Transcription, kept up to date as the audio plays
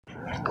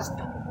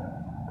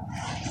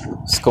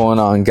What's going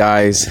on,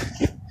 guys?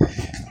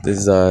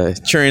 This is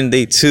cheering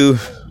day 2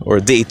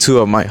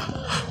 of my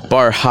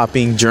bar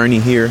hopping journey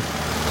here.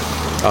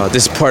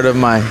 This is part of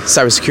my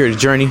cybersecurity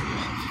journey.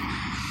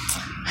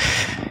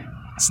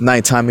 It's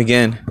nighttime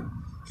again.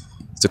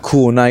 It's a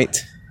cool night.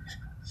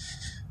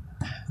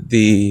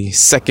 The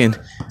second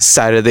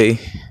Saturday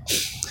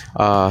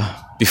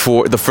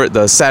before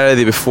the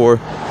Saturday before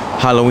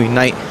Halloween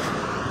night.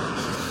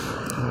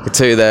 I can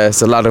tell you that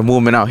it's a lot of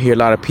movement out here, a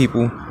lot of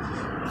people.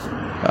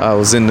 I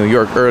was in New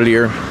York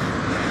earlier,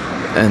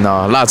 and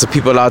lots of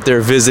people out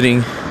there visiting.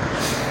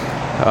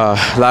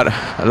 A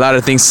lot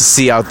of things to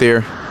see out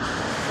there.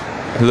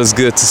 It looks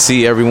good to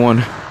see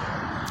everyone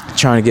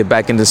trying to get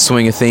back into the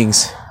swing of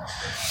things.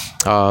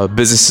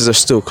 Businesses are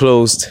still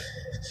closed,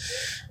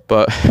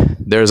 but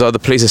there's other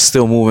places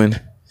still moving.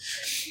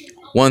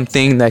 One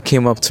thing that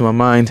came up to my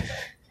mind,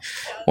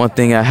 one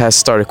thing I had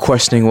started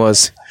questioning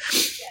was,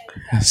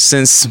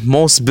 since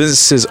most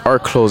businesses are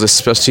closed,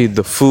 especially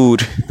the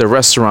food, the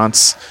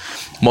restaurants,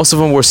 most of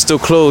them were still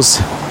closed.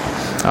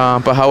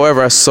 But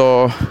however, I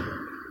saw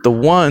the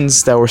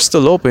ones that were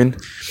still open,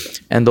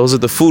 and those are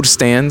the food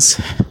stands,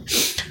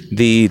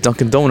 the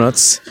Dunkin'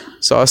 Donuts.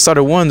 So I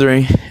started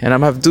wondering, and I'm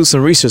gonna have to do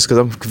some research because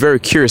I'm very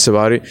curious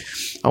about it.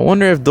 I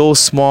wonder if those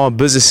small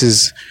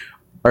businesses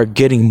are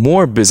getting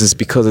more business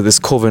because of this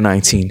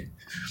COVID-19.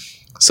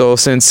 So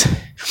since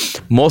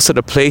most of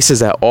the places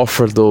that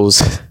offer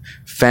those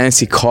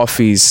fancy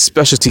coffees,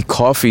 specialty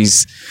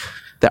coffees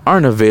that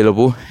aren't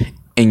available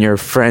in your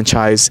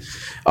franchise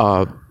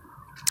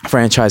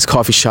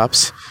coffee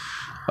shops,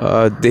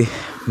 they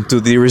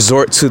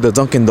resort to the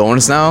Dunkin'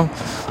 Donuts now?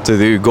 Do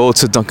they go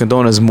to Dunkin'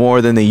 Donuts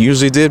more than they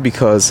usually did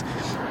because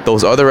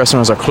those other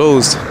restaurants are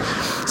closed?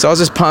 So I was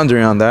just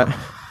pondering on that.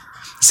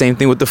 Same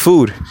thing with the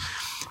food.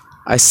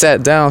 I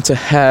sat down to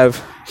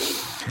have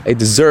a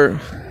dessert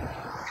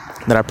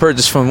that I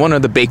purchased from one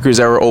of the bakeries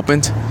that were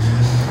opened,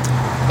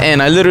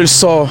 and I literally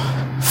saw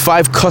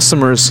 5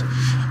 customers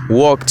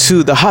walk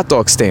to the hot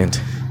dog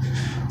stand.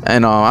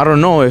 And I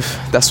don't know if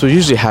that's what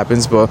usually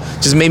happens, but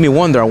just made me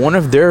wonder. I wonder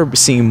if they're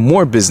seeing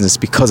more business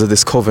because of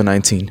this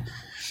COVID-19.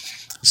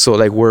 So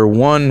like where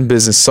one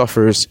business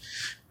suffers,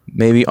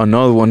 maybe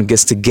another one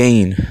gets to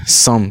gain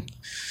some.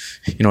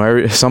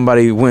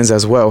 Somebody wins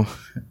as well,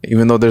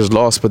 even though there's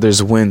loss, but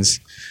there's wins.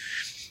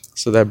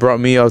 So that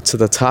brought me up to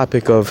the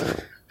topic of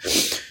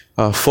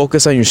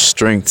focus on your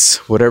strengths,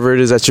 whatever it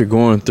is that you're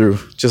going through,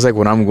 just like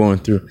what I'm going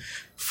through.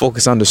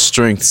 Focus on the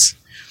strengths.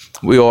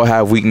 We all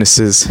have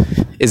weaknesses.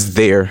 It's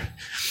there.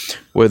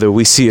 Whether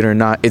we see it or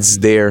not, it's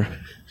there.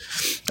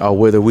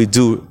 Whether we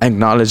do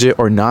acknowledge it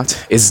or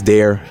not, it's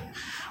there.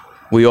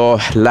 We all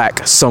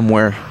lack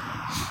somewhere,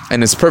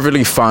 and it's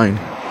perfectly fine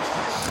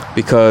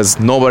because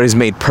nobody's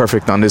made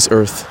perfect on this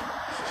earth.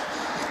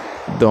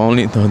 The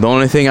only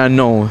thing I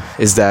know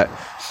is that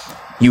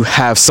you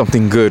have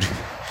something good.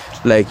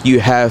 Like you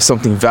have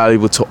something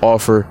valuable to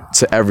offer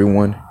to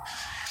everyone.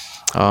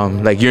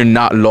 Like you're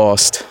not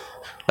lost.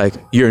 Like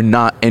you're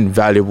not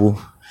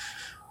invaluable.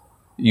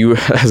 You,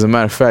 as a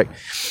matter of fact,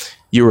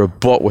 you were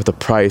bought with a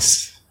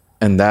price,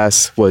 and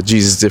that's what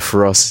Jesus did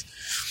for us.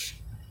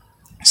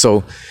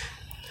 So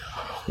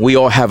we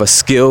all have a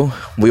skill.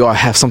 We all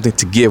have something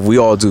to give. We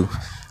all do.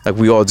 Like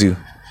we all do.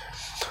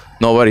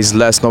 Nobody's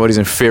less. Nobody's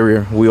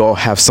inferior. We all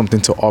have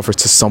something to offer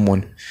to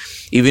someone.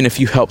 Even if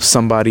you help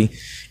somebody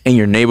in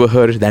your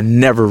neighborhood that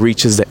never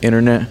reaches the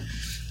internet,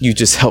 you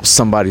just help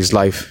somebody's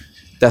life.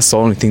 That's the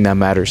only thing that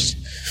matters.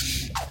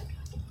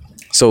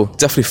 So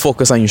definitely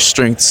focus on your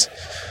strengths.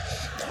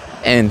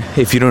 And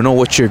if you don't know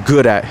what you're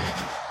good at,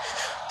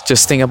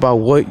 just think about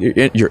what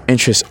your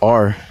interests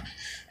are.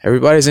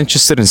 Everybody's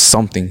interested in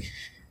something.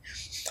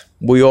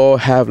 We all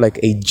have like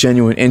a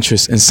genuine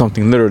interest in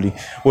something, literally,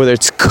 whether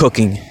it's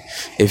cooking.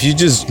 If you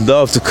just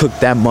love to cook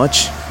that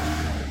much,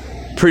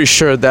 pretty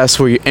sure that's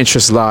where your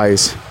interest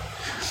lies.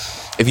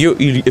 If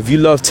you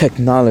love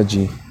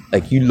technology,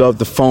 like you love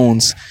the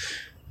phones,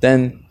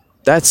 then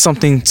that's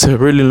something to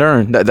really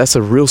learn. That's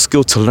a real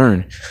skill to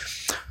learn.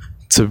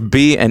 To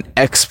be an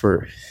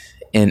expert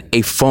in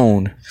a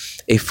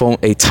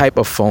a type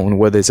of phone,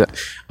 whether it's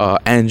a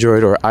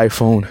Android or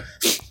iPhone,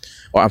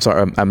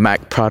 or a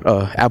Mac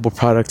product, Apple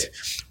product,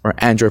 or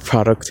Android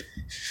product.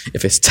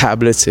 If it's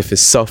tablets, if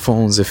it's cell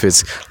phones, if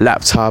it's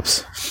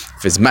laptops,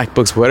 if it's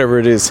MacBooks, whatever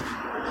it is.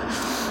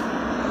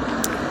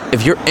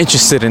 If you're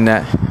interested in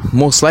that,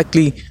 most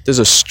likely there's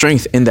a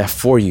strength in that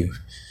for you.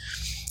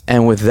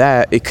 And with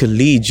that, it could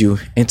lead you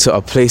into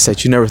a place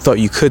that you never thought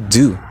you could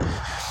do.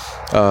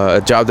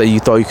 A job that you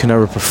thought you could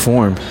never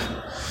perform.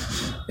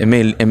 It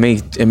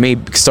may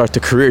start the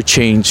career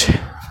change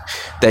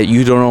that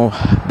you don't know,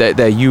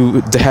 that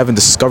you haven't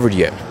discovered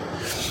yet.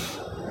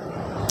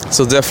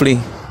 So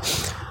definitely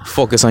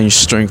focus on your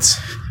strengths.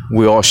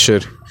 We all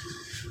should.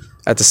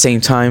 At the same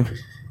time,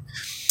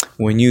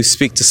 when you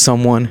speak to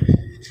someone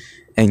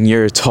and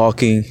you're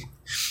talking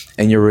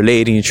and you're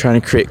relating, you're trying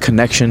to create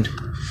connection,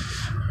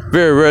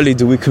 very rarely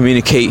do we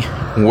communicate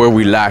where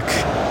we lack.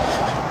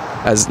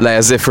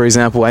 As if, for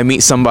example, I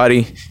meet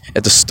somebody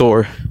at the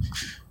store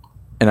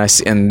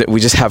and we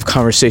just have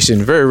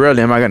conversation. Very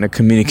rarely am I going to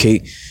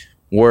communicate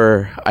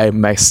where I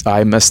messed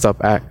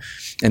up at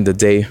in the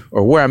day,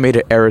 or where I made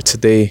an error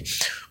today,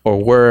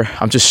 or where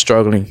I'm just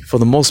struggling. For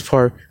the most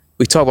part,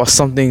 we talk about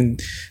something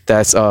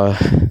that's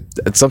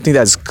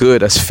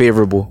good, that's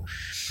favorable,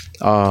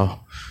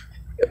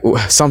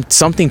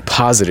 something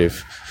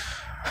positive,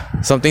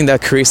 something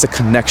that creates a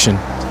connection,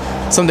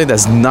 something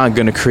that's not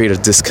going to create a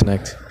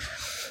disconnect.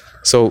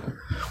 So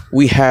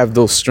we have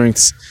those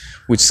strengths.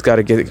 We just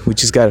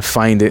gotta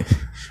find it,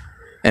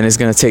 and it's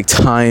gonna take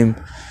time.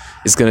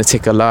 It's gonna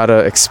take a lot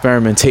of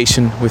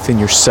experimentation within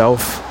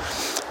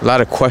yourself, a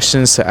lot of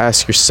questions to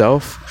ask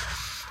yourself.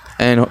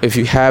 And if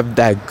you have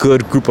that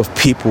good group of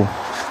people,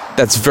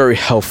 that's very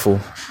helpful.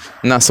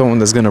 Not someone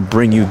that's gonna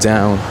bring you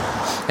down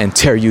and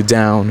tear you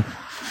down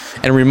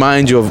and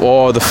remind you of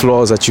all the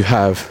flaws that you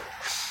have.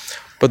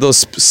 But those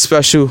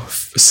special,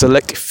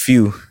 select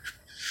few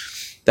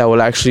that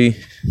will actually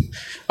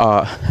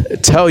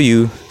tell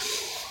you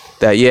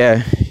that,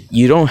 yeah,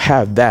 you don't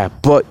have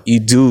that, but you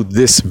do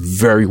this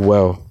very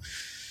well.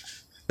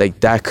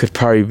 Like, that could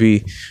probably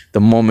be the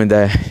moment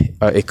that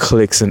it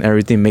clicks and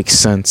everything makes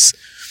sense.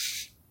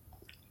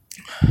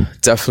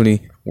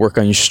 Definitely work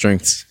on your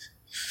strengths.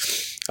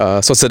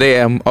 So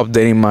today I'm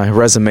updating my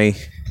resume,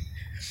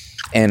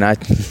 and I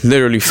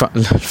literally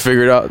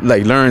figured out,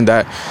 learned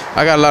that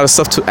I got a lot of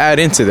stuff to add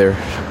into there.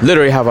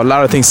 Literally have a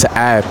lot of things to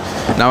add.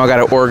 Now I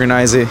got to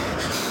organize it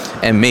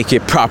and make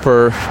it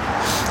proper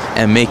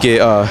and make it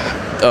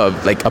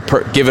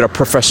give it a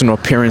professional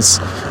appearance,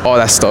 all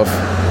that stuff.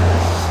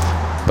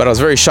 But I was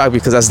very shocked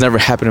because that's never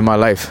happened in my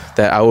life,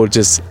 that I would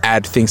just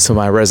add things to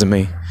my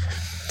resume.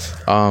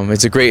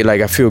 It's a great,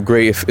 I feel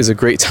great. It's a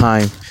great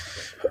time.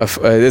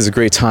 It is a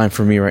great time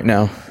for me right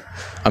now.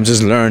 I'm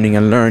just learning,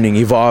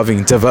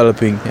 evolving,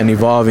 developing and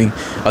evolving,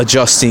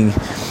 adjusting,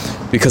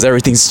 because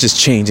everything's just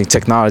changing.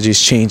 Technology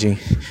is changing.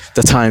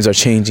 The times are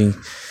changing.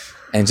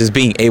 And just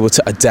being able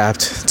to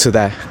adapt to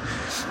that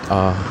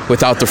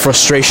without the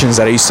frustrations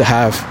that I used to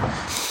have,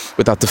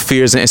 without the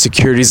fears and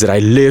insecurities that I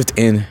lived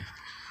in.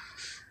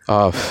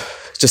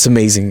 Just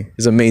amazing.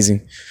 It's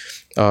amazing.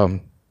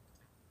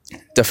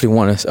 Definitely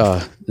want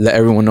to let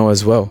everyone know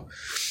as well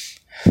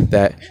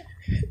that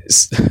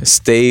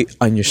stay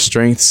on your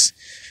strengths,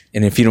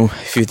 and if you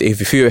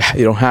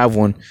don't have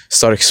one,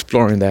 start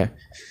exploring that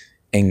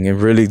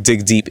and really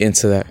dig deep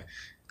into that,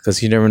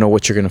 because you never know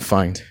what you're gonna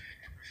find.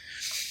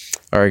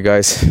 All right,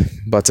 guys,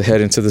 about to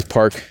head into this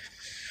park,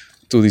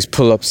 do these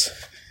pull-ups,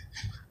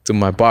 do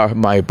my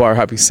bar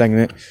hopping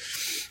segment,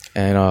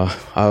 and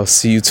I'll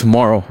see you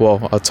tomorrow.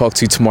 Well, I'll talk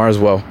to you tomorrow as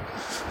well.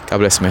 God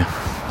bless, man.